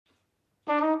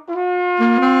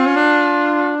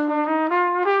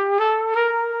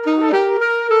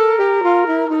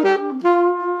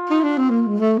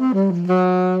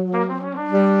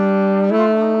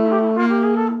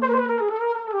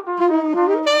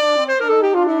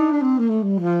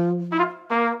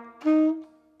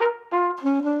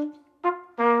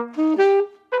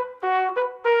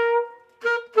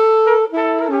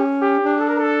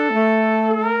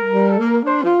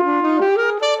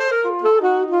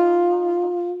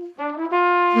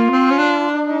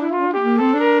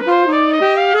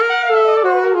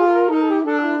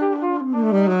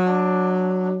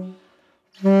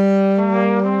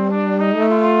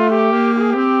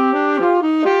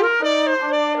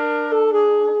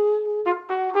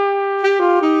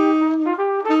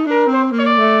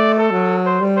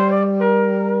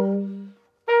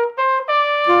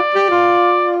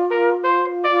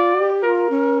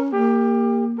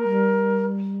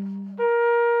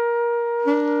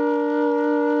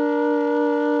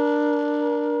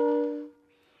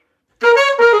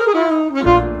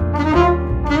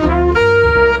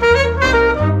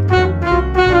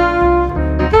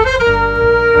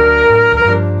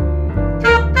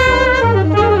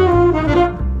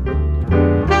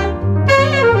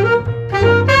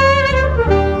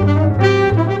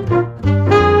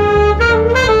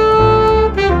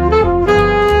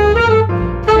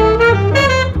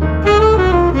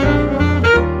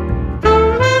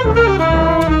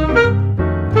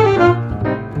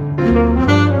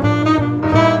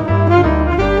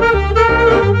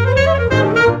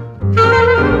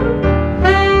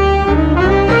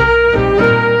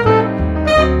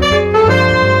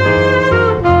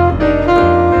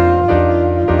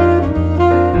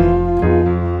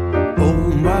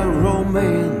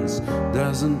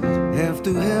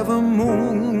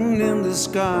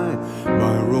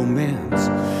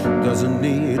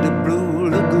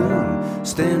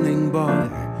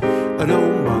no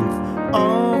month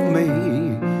of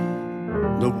May.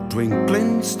 No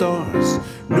twinkling stars,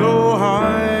 no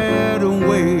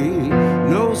hideaway,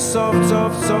 no soft,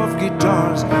 soft, soft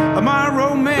guitars. My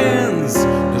romance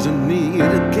doesn't need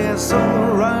a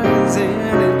castle rising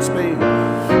in Spain,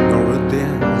 nor a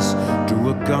dance to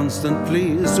a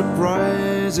constantly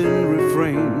surprising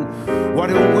refrain.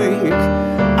 Wide awake,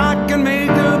 I can make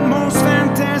the most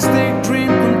fantastic dream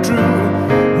come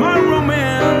true. My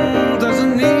romance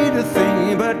doesn't need a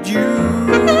thing but you.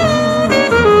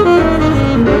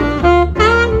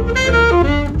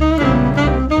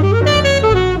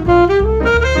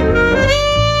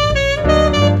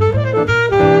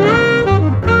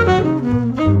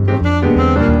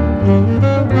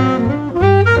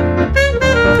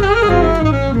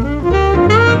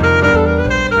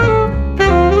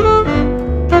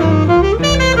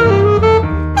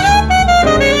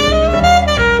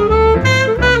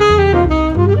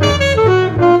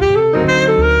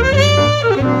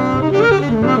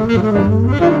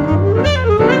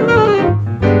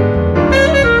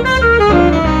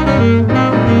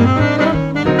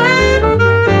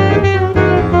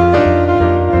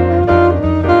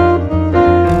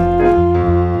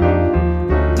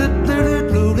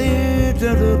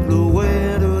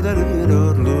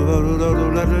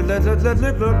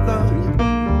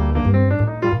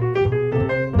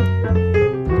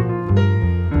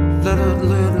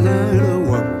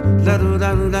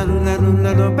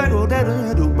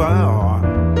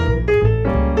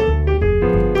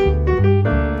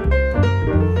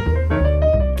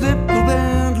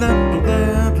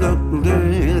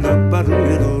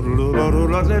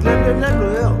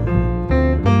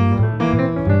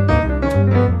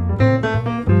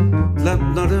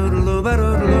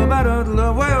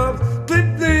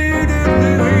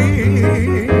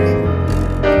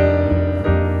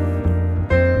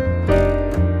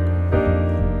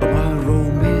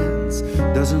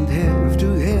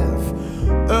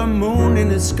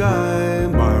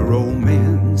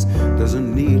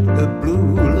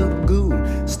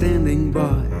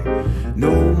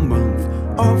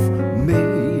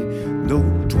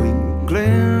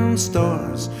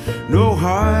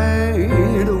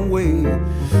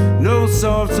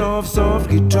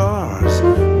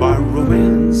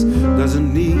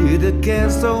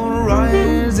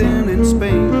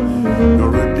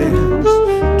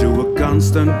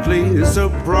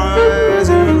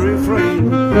 Surprising refrain.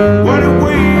 What a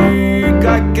week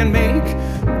I can make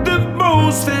the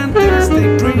most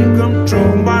fantastic dream come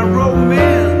true. My romance